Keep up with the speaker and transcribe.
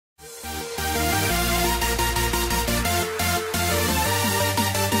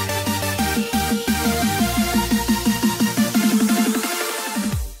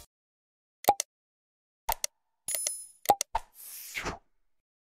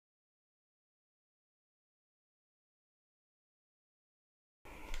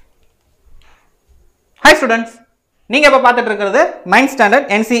Hi students, நீங்க இப்ப பார்த்துட்டு இருக்கிறது 9th standard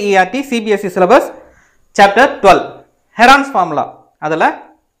NCERT CBSE syllabus chapter 12 Heron's formula. அதுல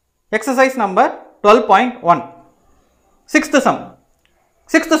exercise number 12.1 6th sum.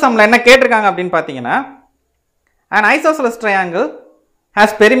 6th sumல என்ன கேட்டிருக்காங்க அப்படினு பாத்தீங்கன்னா an isosceles triangle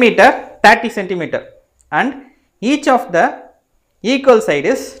has perimeter 30 cm and each of the equal side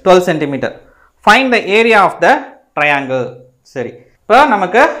is 12 cm. Find the area of the triangle. சரி. இப்போ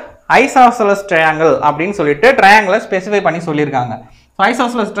நமக்கு isosceles triangle அப்படினு சொல்லிட்டு triangle ஸ்பெசிஃபை பண்ணி சொல்லிருக்காங்க. So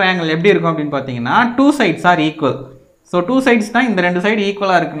isosceles triangle எப்படி இருக்கும் அப்படினு பாத்தீங்கன்னா two sides are equal. So two sides தான் இந்த ரெண்டு சைடு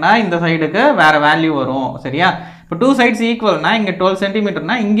ஈக்குவலா இருக்குனா இந்த சைடுக்கு வேற வேல்யூ வரும். சரியா? இப்போ two sides equalனா இங்க 12 cm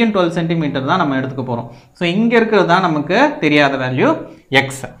னா இங்கேயும் 12 cm தான் நம்ம எடுத்துக்க போறோம். So இங்க இருக்குது தான் நமக்கு தெரியாத வேல்யூ x.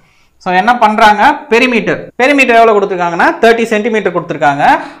 So என்ன பண்றாங்க? பெரிமீட்டர் எவ்வளவு கொடுத்திருக்காங்கன்னா 30 cm கொடுத்திருக்காங்க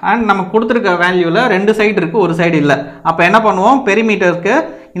and நமக்கு கொடுத்திருக்க வேல்யூல ரெண்டு சைடு இருக்கு ஒரு சைடு இல்ல. அப்ப என்ன பண்ணுவோம்? பெரிமீட்டருக்கு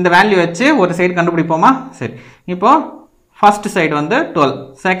இந்த வேல்யூ வச்சு ஒரு சைடு கண்டுபிடிப்போமா? சரி. இப்போ ஃபர்ஸ்ட் சைடு வந்து 12,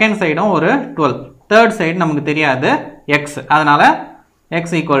 செகண்ட் சைடும் ஒரு 12, தேர்ட் சைடு நமக்கு தெரியாது x. அதனால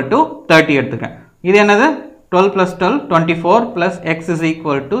x equal to 30 எடுத்துக்கேன். இது என்னது? 12 plus 12 24 plus x is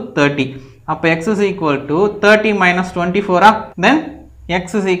equal to 30. அப்ப x is equal to 30 minus 24 ah? Then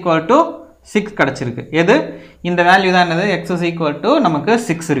x is equal to 6 கிடைச்சிருக்கு. எது? இந்த வேல்யூ தான் என்னது? x is equal to நமக்கு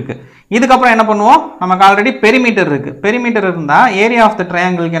 6 இருக்கு. இதுக்கு அப்புறம் என்ன பண்ணுவோம்? நமக்கு ஆல்ரெடி பெரிமீட்டர் இருக்கு. பெரிமீட்டர் இருந்தா ஏரியா ஆஃப் தி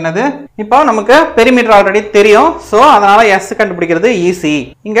ட்ரையாங்கிளுக்கு என்னது? இப்போ நமக்கு பெரிமீட்டர் ஆல்ரெடி தெரியும். சோ அதனால s கண்டுபிடிக்கிறது ஈஸி.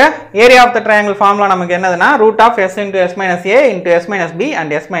 இங்க area of the triangle formula நமக்கு என்னதுன்னா root of s into s minus a into s minus b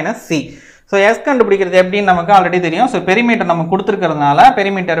and s minus c. So s கண்டுபிடிக்கிறது எப்படின்னு நமக்கு ஆல்ரெடி தெரியும். சோ பெரிமீட்டர் நம்ம கொடுத்திருக்கிறதுனால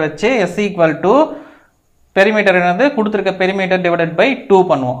பெரிமீட்டர் வச்சு s equal to பெரிமீட்டர் என்னது? கொடுத்திருக்க பெரிமீட்டர் டிவைடட் பை 2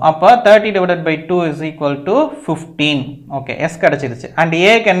 பண்ணுவோம். அப்ப 30 divided by 2 is equal to 15. Okay, s கிடைச்சிருச்சு. and a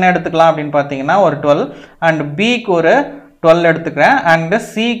க்கு என்ன எடுத்துக்கலாம் அப்படினு பாத்தீங்கன்னா ஒரு 12 and b க்கு ஒரு 12 எடுத்துக்கிறேன் and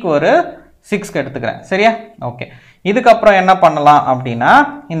c க்கு ஒரு 6 எடுத்துக்கிறேன். சரியா? ஓகே. இதுக்கு அப்புறம் என்ன பண்ணலாம் அப்படினா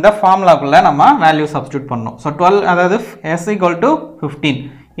இந்த ஃபார்முலாக்குள்ள நம்ம வேல்யூ சப்ஸ்டிட்யூட் பண்ணனும். சோ 12 அதாவது s equal to 15.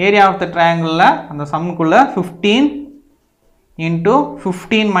 Area of the ட்ரையாங்கிள்ல அந்த சம்க்குள்ள 15 into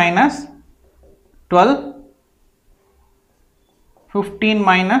 15 minus 12 15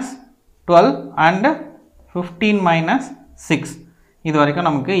 minus 12 and 15 minus 6. இது வரைக்கும்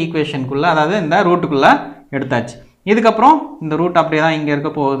நமக்கு ஈக்குவேஷனுக்குள்ள அதாவது இந்த ரூட்டுக்குள்ள எடுத்தாச்சு. இதுக்கு அப்புறம் இந்த ரூட் அப்படியே தான் இங்க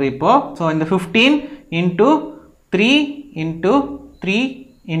இருக்க போகுது இப்போ. சோ இந்த 15 into 3 into 3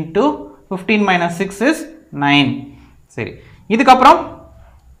 into 15 minus 6 is 9. சரி. இதுக்கு அப்புறம்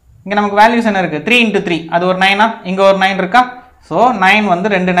இங்க நமக்கு வேல்யூஸ் என்ன இருக்கு? 3 into 3 அது ஒரு 9 ஆ? இங்க ஒரு 9 இருக்கா? சோ 9 வந்து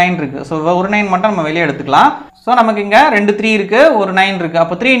ரெண்டு 9 இருக்கு. சோ ஒரு 9 மட்டும் நம்ம வெளிய எடுத்துக்கலாம். சோ நமக்கு இங்க ரெண்டு 3 இருக்கு, ஒரு 9 இருக்கு.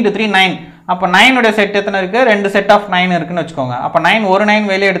 அப்ப 3 into 3 9. அப்ப 9 உடைய செட் எத்தனை இருக்கு? ரெண்டு செட் ஆஃப் 9 இருக்குன்னு வெச்சுக்கோங்க. அப்ப 9 ஒரு 9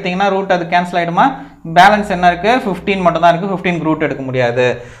 வெளிய எடுத்தீங்கன்னா ரூட் அது கேன்சல் ஆயிடுமா? பேலன்ஸ் என்ன இருக்கு? 15 மட்டும் தான் இருக்கு. 15 ரூட் எடுக்க முடியாது.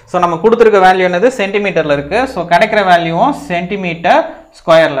 சோ நம்ம கொடுத்திருக்க வேல்யூ என்னது? சென்டிமீட்டர்ல இருக்கு. சோ கிடைக்கிற வேல்யூவும் சென்டிமீட்டர்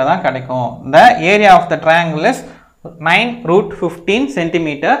ஸ்கொயர்ல தான் கிடைக்கும். The area of the triangle is 9 root 15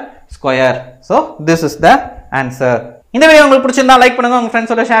 centimeter square. So this is the answer. இந்த வீடியோ உங்களுக்கு பிடிச்சிருந்தா லைக் பண்ணுங்க, உங்க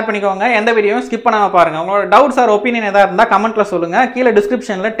ஃப்ரெண்ட்ஸோட ஷேர் பண்ணிக்கோங்க. எந்த வீடியோவும் ஸ்கிப் பண்ணாம பாருங்க. உங்களோட டவுட்ஸ் ஆர் ஒபினியன் ஏதாவது இருந்தா கமெண்ட்ல சொல்லுங்க. கீழ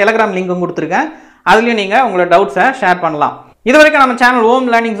டிஸ்கிரிப்ஷன்ல டெலிகிராம் லிங்க்கும் கொடுத்திருக்கேன். அதுலயும் நீங்க உங்களோட டவுட்ஸை ஷேர் பண்ணலாம். இதுவரைக்கும் நம்ம சேனல் ஹோம்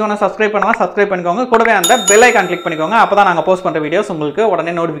லேர்னிங் ஜோனை சப்ஸ்கிரைப் பண்ணலாம், சப்ஸ்கிரைப் பண்ணிக்கோங்க. கூடவே அந்த பெல் ஐகான் கிளிக் பண்ணிக்கோங்க. அப்பதான் நாங்க போஸ்ட் பண்ற வீடியோஸ் உங்களுக்கு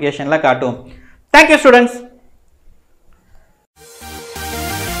உடனே நோட்டிபிகேஷன்ல காட்டும். Thank you students.